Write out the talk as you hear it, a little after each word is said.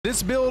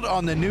This build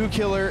on the new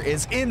killer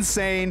is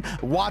insane.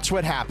 Watch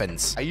what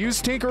happens. I use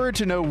Tinkerer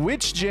to know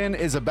which gen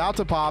is about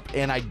to pop,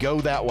 and I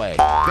go that way.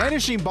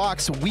 Vanishing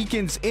Box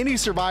weakens any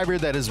survivor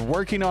that is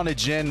working on a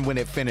gen when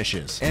it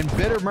finishes. And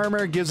Bitter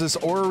Murmur gives us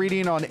aura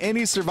reading on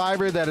any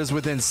survivor that is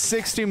within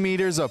 60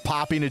 meters of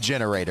popping a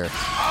generator.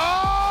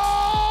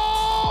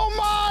 Oh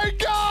my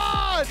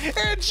God!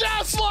 And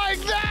just like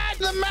that,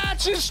 the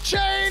match has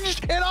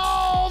changed and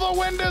all the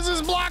windows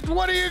is blocked.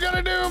 What are you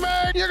gonna do,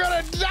 man? You're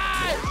gonna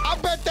die! I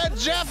bet that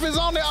Jeff is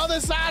on the other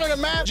side of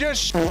the map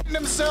just shitting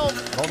himself.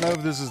 I don't know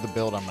if this is the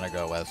build I'm gonna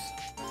go with.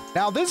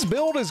 Now, this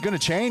build is gonna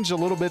change a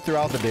little bit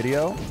throughout the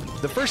video.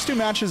 The first two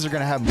matches are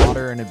gonna have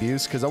Moderate and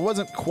Abuse because I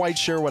wasn't quite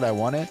sure what I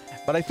wanted,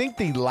 but I think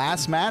the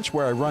last match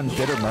where I run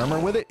Bitter Murmur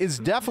with it is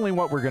definitely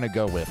what we're gonna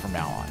go with from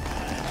now on.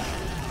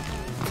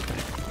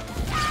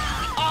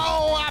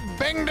 Oh, I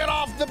banged it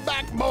off the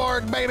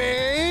backboard,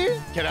 baby.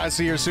 Can I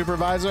see your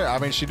supervisor? I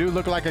mean, she do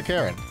look like a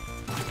Karen.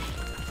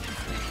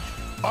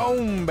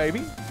 Boom,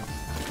 baby.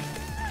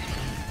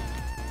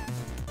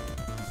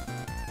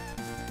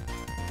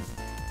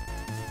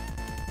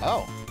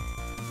 Oh.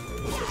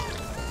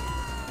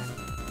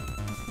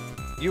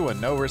 You a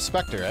no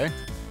respecter, eh?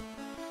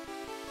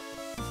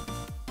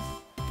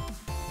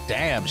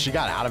 Damn, she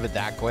got out of it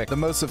that quick. The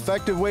most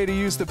effective way to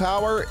use the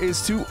power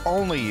is to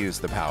only use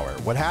the power.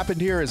 What happened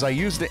here is I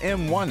used the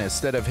M1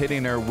 instead of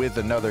hitting her with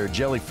another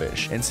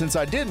jellyfish. And since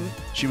I didn't,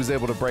 she was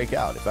able to break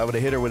out. If I would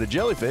have hit her with a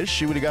jellyfish,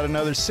 she would have got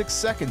another 6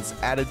 seconds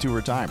added to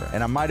her timer.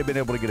 And I might have been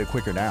able to get it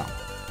quicker now.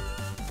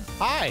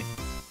 Hi.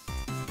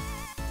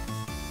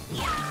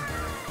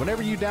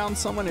 Whenever you down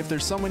someone, if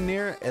there's someone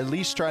near, at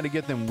least try to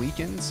get them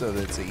weakened so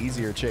that it's an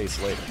easier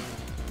chase later.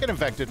 Get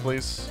infected,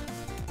 please.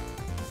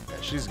 Yeah,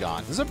 she's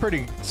gone. This is a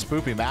pretty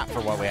spoopy map for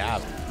what we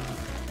have.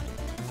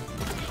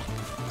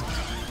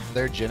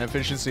 Their gen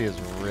efficiency is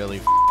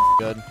really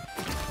good.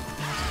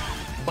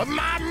 But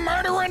my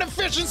murdering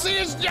efficiency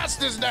is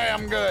just as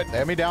damn good. They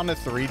have me down to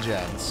 3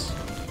 gens.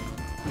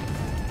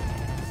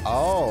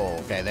 Oh,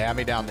 okay. They have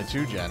me down to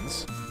 2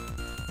 gens.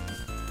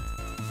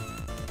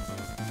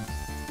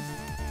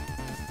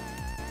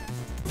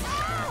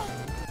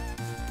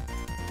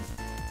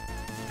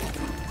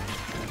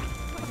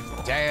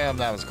 Damn,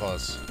 that was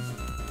close.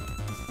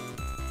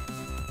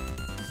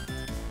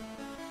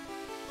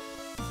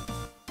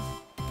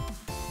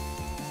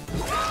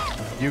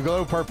 You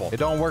glow purple. It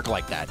don't work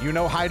like that. You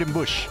know hide in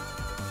bush.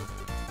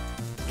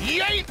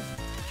 Yeet!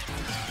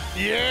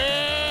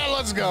 Yeah,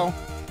 let's go.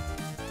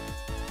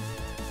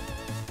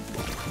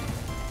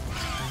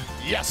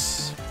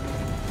 Yes!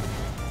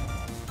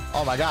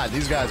 Oh my God,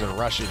 these guys are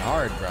rushing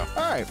hard, bro.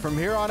 All right, from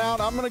here on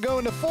out, I'm gonna go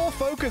into full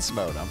focus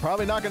mode. I'm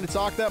probably not gonna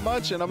talk that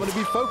much, and I'm gonna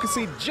be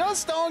focusing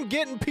just on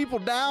getting people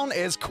down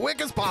as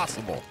quick as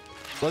possible.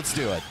 Let's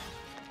do it.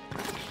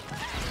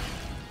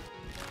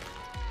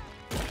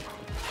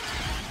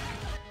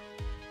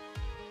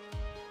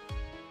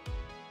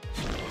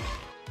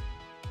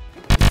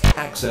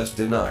 Access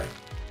denied.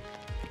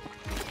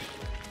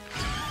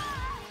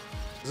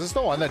 Is this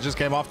the one that just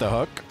came off the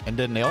hook and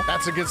didn't kneel?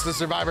 That's against the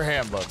Survivor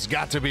handbook. It's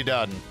got to be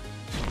done.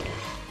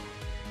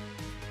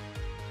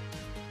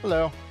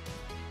 Hello.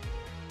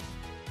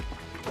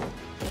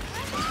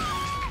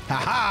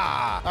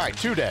 Haha! All right,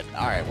 2 dead.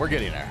 All right, we're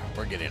getting there.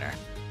 We're getting there.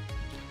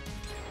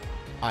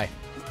 Hi.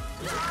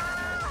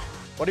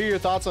 What are your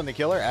thoughts on the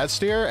killer? S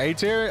tier? A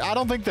tier? I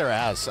don't think they're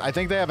S. I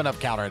think they have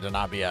enough counter to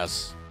not be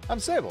S. I'm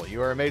Sable.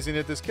 You are amazing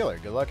at this killer.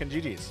 Good luck and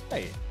GG's.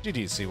 Hey,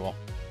 GG's, Seawolf.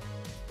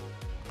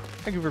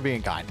 Thank you for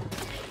being kind.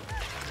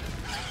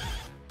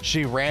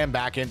 She ran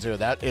back into it.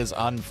 That is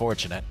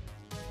unfortunate.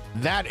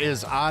 That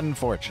is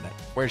unfortunate.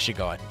 Where's she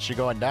going? She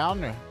going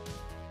down? Or?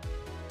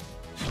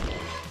 She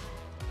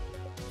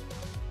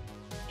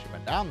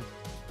went down.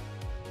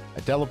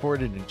 I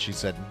teleported and she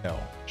said no.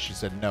 She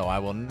said, no, I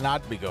will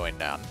not be going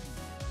down.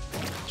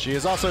 She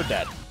is also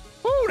dead.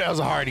 Woo, that was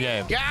a hard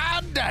game.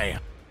 God damn.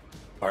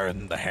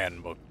 Burn the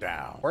handbook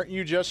down. Weren't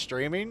you just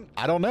streaming?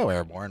 I don't know,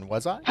 Airborne.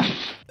 Was I?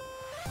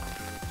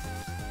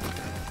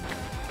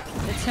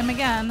 It's him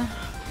again.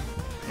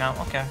 No,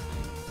 okay.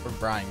 Where'd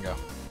Brian go?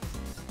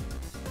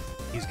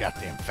 He's got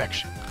the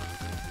infection.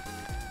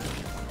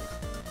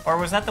 Or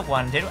was that the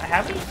one?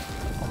 Have we?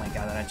 Oh my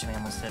God, that actually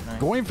almost hit me.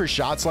 Going for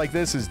shots like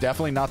this is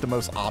definitely not the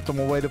most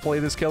optimal way to play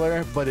this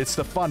killer, but it's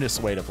the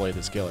funnest way to play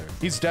this killer.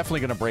 He's definitely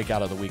going to break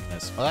out of the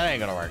weakness. Well, that ain't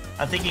going to work.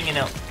 I'm thinking, you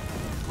know,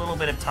 a little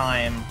bit of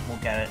time, we'll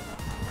get it.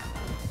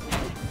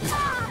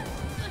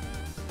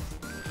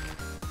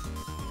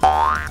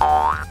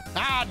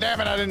 Ah,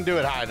 damn it, I didn't do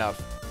it high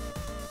enough.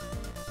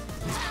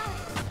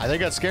 I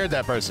think I scared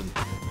that person.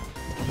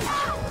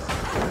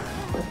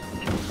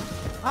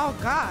 Oh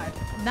God.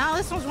 Now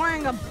this one's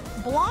wearing a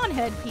blonde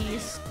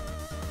headpiece.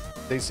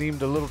 They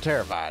seemed a little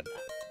terrified.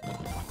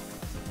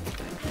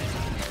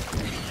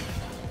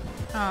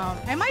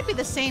 It might be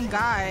the same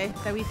guy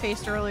that we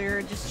faced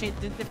earlier, just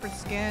shaped a different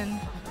skin.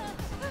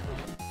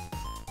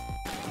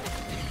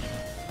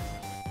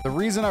 The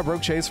reason I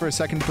broke chase for a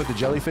second to put the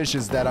jellyfish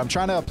is that I'm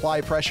trying to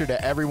apply pressure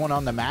to everyone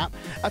on the map.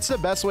 That's the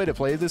best way to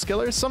play this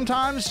killer.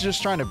 Sometimes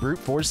just trying to brute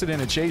force it in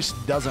a chase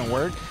doesn't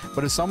work,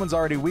 but if someone's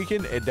already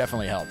weakened, it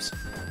definitely helps.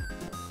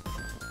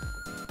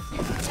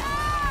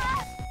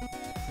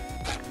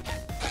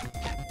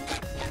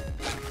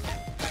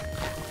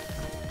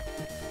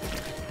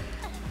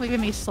 Look at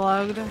me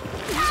slugged.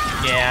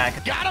 Yeah.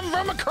 Got him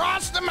from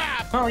across the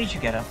map! Well, at least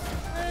you get him.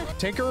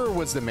 Tinkerer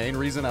was the main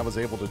reason I was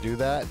able to do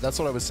that. That's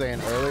what I was saying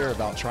earlier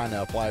about trying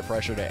to apply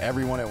pressure to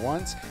everyone at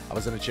once. I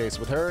was in a chase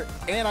with her,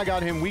 and I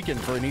got him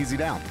weakened for an easy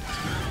down.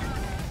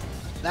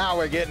 Now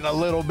we're getting a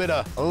little bit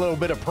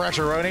of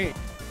pressure on it.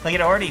 Like,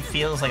 it already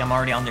feels like I'm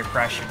already under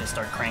pressure to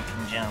start cranking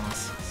gems.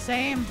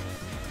 Same.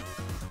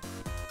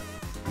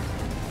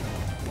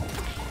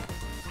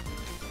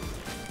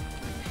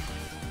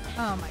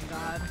 Oh my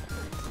god.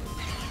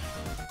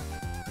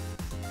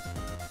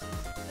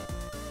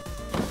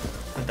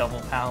 The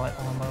double pallet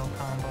combo.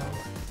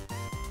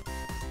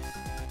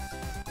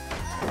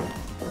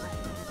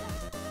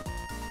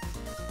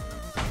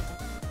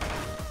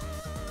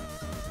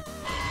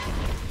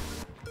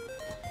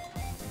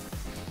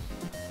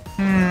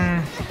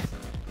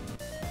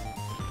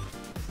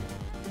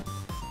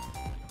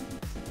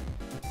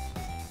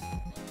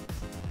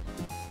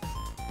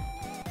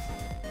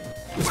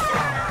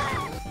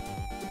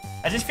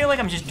 I just feel like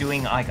I'm just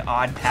doing like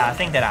odd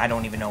pathing that I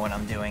don't even know what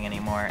I'm doing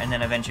anymore, and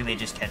then eventually they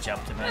just catch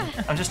up to me.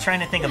 I'm just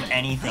trying to think of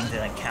anything to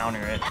like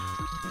counter it.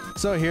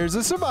 So here's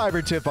a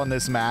survivor tip on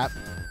this map.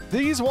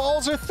 These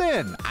walls are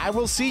thin. I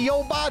will see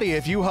your body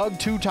if you hug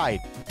too tight.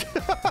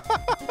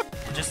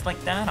 Just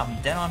like that,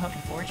 I'm dead on hook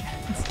and fortune.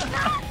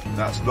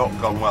 That's not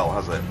gone well,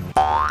 has it?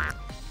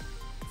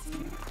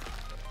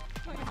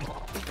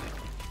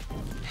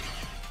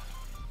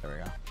 There we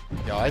go.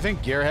 Yo, I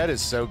think Gearhead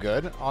is so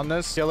good on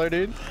this killer,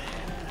 dude.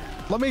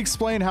 Let me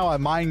explain how I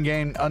mind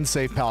game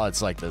unsafe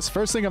pallets like this.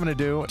 First thing I'm gonna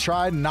do,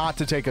 try not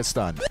to take a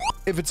stun.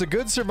 If it's a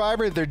good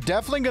survivor, they're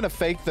definitely gonna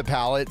fake the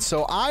pallet,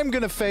 so I'm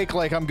gonna fake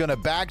like I'm gonna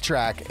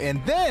backtrack,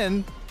 and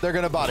then they're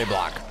gonna body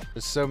block.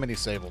 There's so many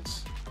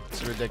sables.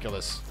 It's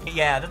ridiculous.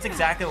 Yeah, that's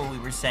exactly what we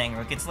were saying,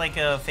 Rook. It's like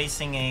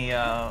facing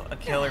a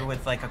killer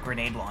with like a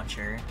grenade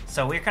launcher.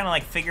 So we're kind of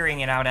like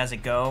figuring it out as it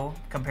go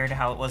compared to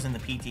how it was in the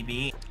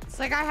PTB. It's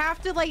like I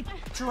have to like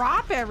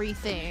drop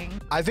everything.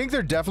 I think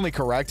they're definitely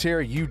correct here.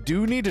 You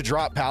do need to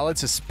drop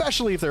pallets,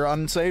 especially if they're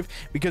unsafe,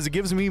 because it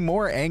gives me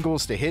more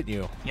angles to hit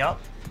you.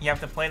 Yup. You have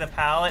to play the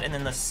pallet, and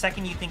then the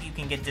second you think you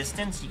can get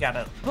distance, you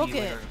gotta book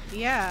it.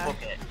 Yeah. Book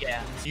it.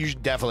 Yeah. You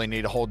definitely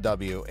need to hold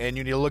W, and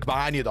you need to look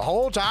behind you the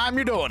whole time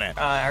you're doing it.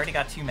 I already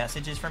got 2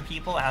 messages from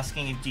people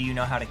asking if do you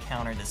know how to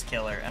counter this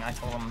killer, and I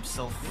told them I'm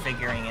still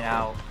figuring it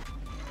out.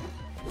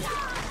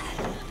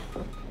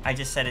 I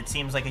just said it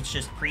seems like it's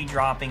just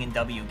pre-dropping and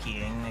W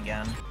keying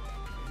again.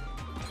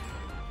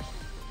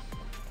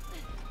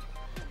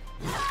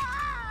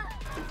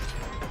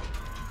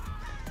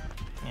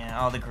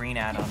 Yeah, the green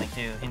add-on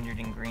too, hindered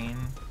in green.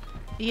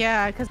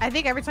 Yeah, because I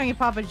think every time you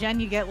pop a gen,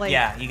 you get like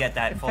you get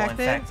that full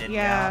infected.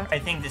 Yeah. I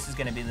think this is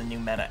gonna be the new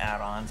meta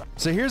add-ons.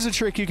 So here's a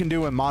trick you can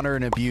do in monitor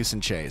and abuse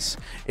and chase.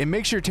 It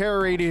makes your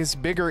terror radius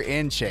bigger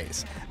in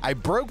chase. I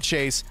broke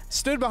chase,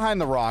 stood behind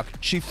the rock.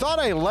 She thought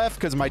I left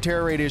because my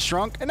terror radius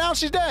shrunk, and now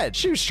she's dead.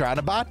 She was trying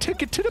to buy a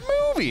ticket to the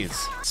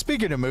movies.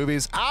 Speaking of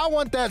movies, I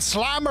want that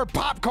Slimer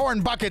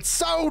popcorn bucket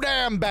so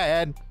damn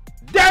bad.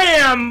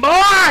 Damn,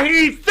 boy,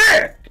 he's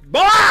thick!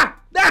 Boy,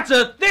 that's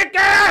a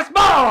thick-ass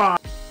boy!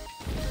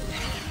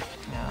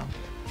 Yeah.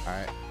 All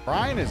right,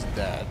 Brian is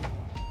dead.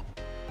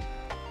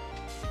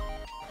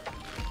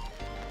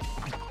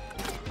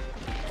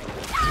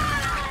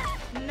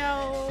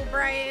 No,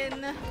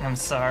 Brian. I'm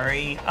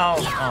sorry.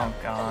 Oh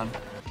God.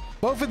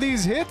 Both of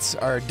these hits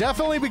are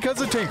definitely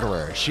because of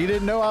Tinkerer. She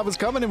didn't know I was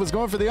coming and was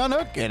going for the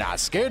unhook, and I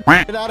scared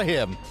it out of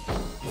him.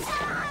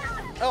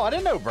 Oh, I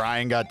didn't know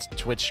Brian got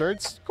Twitch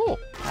shirts. Cool.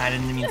 I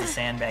didn't mean to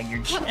sandbag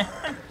your gen.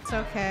 It's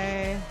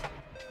okay.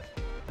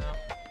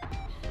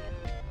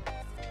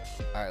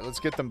 All right, let's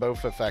get them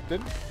both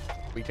affected.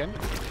 Weekend.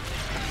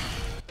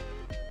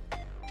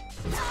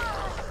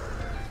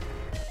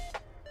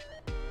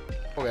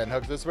 Go ahead and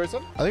hook this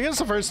person. I think it's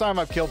the first time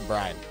I've killed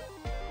Brian.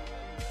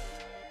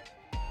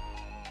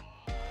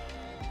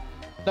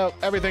 Nope,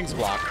 everything's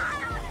blocked.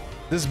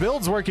 This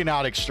build's working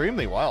out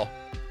extremely well.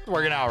 It's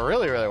working out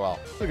really, really well.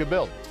 It's a good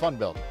build. It's a fun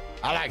build.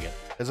 I like it.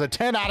 It's a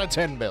 10 out of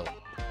 10 build.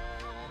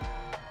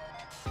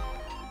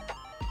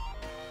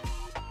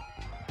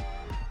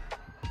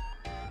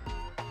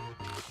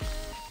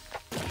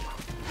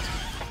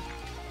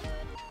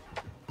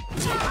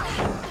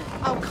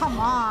 Oh, come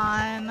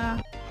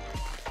on.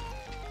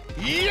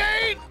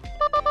 Yeet!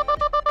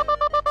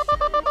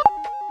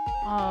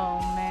 Oh,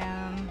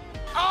 man.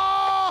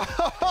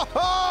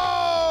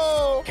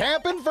 Oh!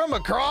 Camping from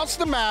across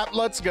the map.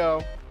 Let's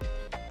go.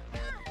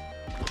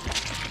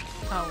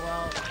 Oh,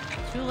 well.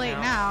 Too late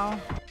now.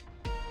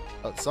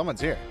 Oh, someone's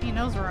here. He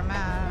knows where I'm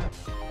at.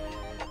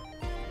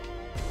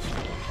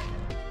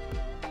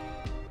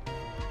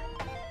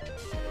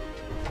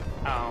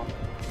 Oh.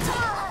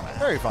 Wow.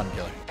 Very fun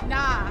killer.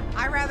 Nah,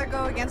 I'd rather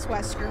go against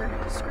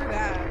Wesker. Screw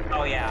that.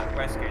 Oh yeah,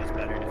 Wesker is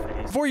better to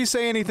face. Before you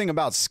say anything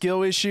about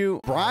skill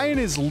issue, Brian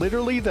is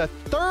literally the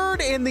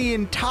 3rd in the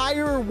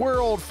entire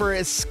world for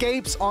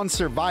escapes on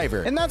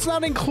Survivor. And that's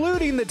not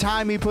including the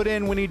time he put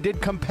in when he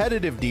did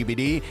competitive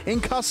DBD in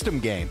custom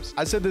games.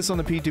 I said this on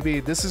the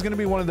P2B, this is gonna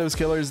be one of those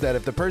killers that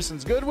if the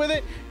person's good with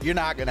it, you're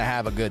not gonna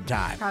have a good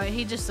time. Probably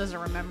he just doesn't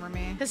remember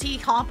me. Because he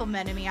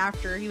complimented me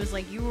after. He was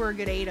like, you were a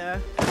good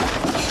Ada.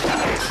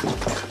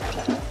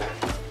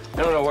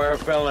 I don't know where I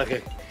felt like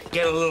I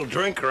get a little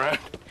drink around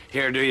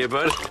here, do you,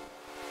 bud?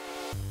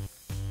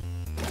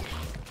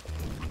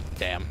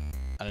 Damn,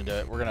 I didn't do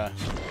it. We're gonna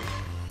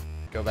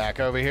go back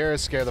over here,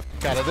 scare the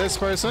f out of this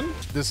person.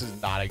 This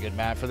is not a good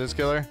map for this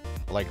killer.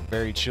 Like,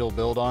 very chill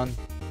build on.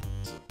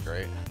 This is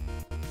great.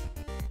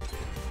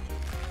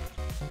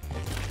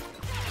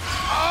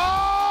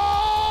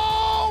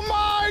 Oh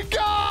my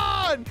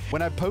God!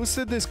 When I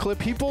posted this clip,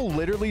 people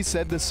literally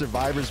said the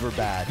survivors were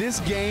bad.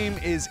 This game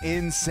is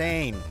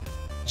insane.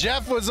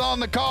 Jeff was on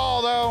the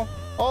call though.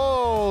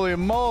 Holy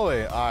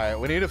moly. All right,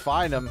 we need to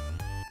find him.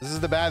 This is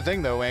the bad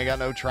thing though, we ain't got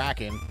no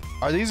tracking.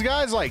 Are these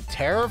guys like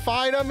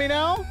terrified of me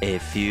now? A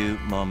few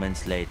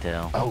moments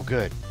later. Oh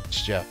good,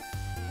 it's Jeff.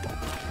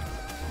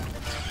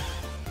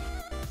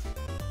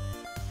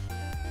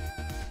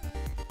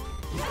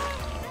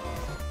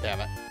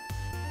 Damn it.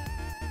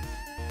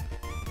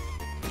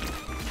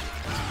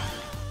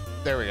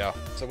 There we go.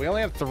 So we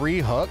only have 3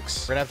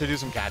 hooks. We're gonna have to do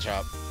some catch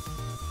up.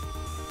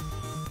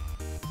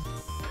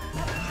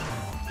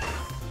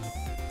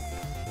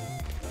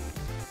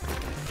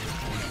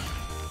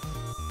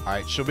 All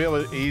right, she'll be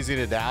able to easy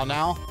to down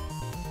now.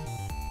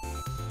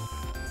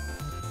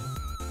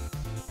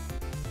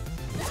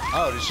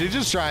 Oh, did she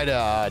just try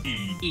to...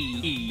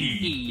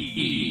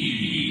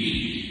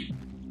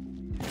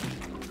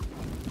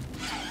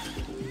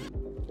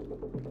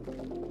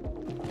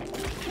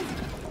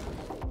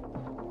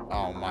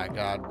 Oh my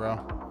God, bro.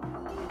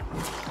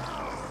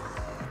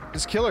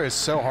 This killer is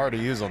so hard to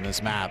use on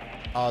this map.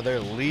 Oh, they're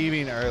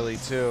leaving early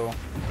too.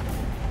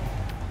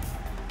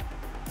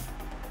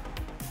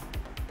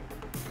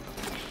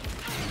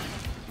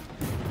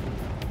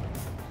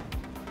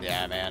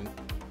 Yeah, man.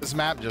 This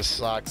map just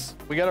sucks.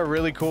 We got a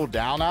really cool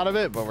down out of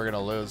it, but we're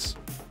gonna lose.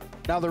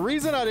 Now, the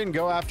reason I didn't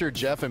go after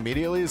Jeff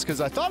immediately is because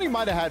I thought he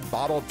might have had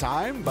bottled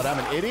time, but I'm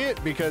an idiot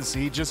because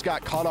he just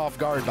got caught off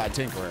guard by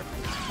Tinkerer.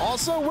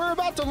 Also, we're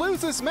about to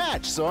lose this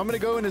match, so I'm gonna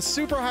go into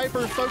super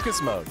hyper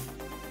focus mode.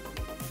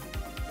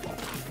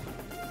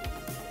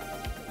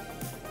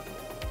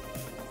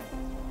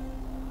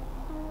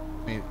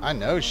 I mean, I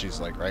know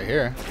she's like right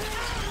here.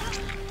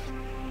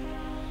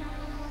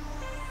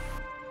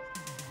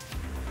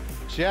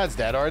 She has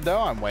Dead Hard though,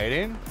 I'm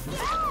waiting.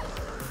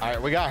 All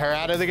right, we got her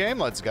out of the game,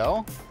 let's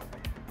go.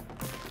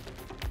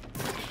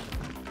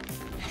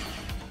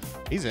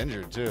 He's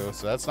injured too,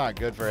 so that's not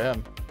good for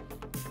him.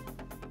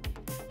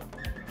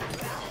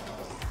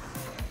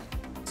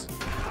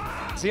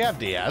 Does he have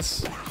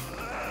DS?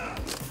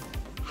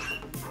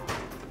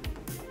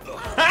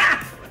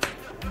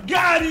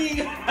 Got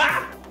him!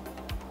 Ha!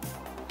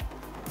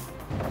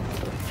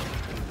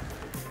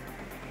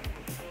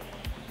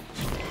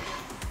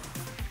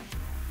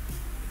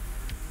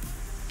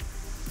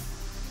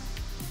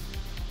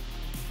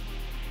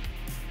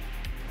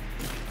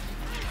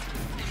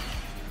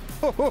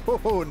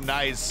 Oh,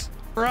 nice.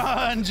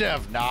 Run,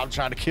 Jeff. No, I'm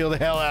trying to kill the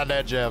hell out of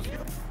that Jeff.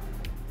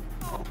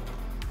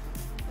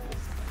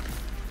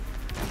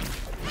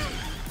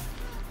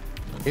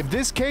 If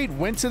this Kate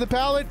went to the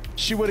pallet,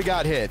 she would have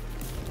got hit.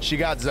 She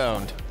got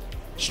zoned.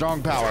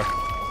 Strong power.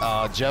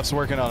 Jeff's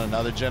working on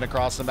another gen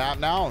across the map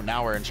now.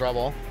 Now we're in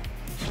trouble.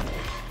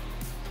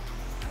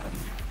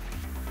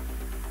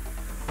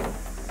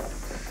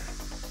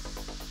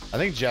 I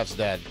think Jeff's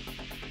dead.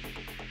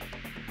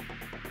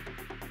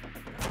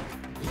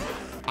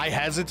 I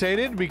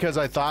hesitated because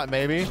I thought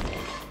maybe.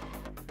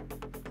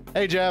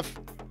 Hey, Jeff.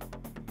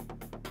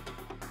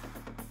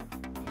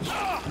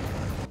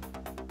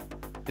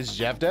 Is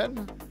Jeff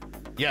dead?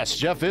 Yes,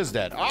 Jeff is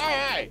dead. All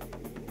right.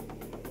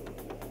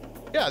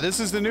 Yeah, this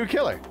is the new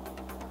killer.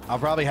 I'll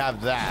probably have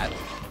that.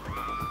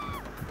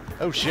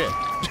 Oh, shit.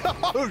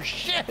 Oh,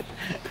 shit.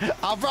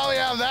 I'll probably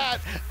have that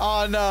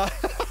on...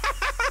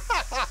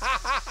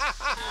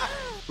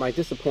 My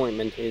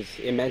disappointment is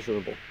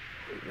immeasurable,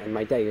 and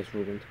my day is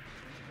ruined.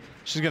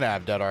 She's gonna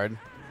have Dead Hard.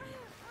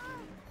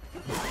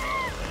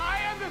 I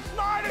am the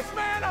smartest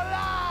man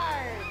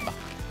alive!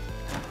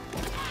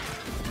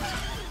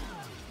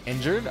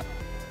 Injured? All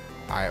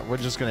right, we're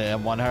just gonna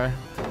M1 her.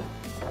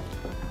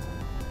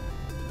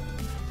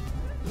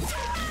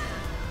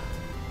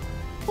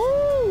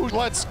 Woo!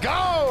 Let's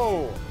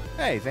go!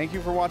 Hey, thank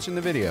you for watching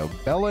the video.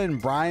 Bella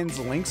and Brian's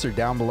links are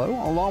down below,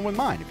 along with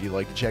mine, if you'd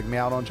like to check me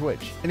out on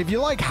Twitch. And if you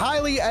like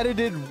highly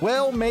edited,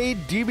 well-made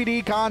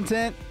DVD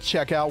content,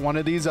 check out one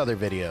of these other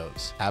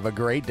videos. Have a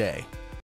great day.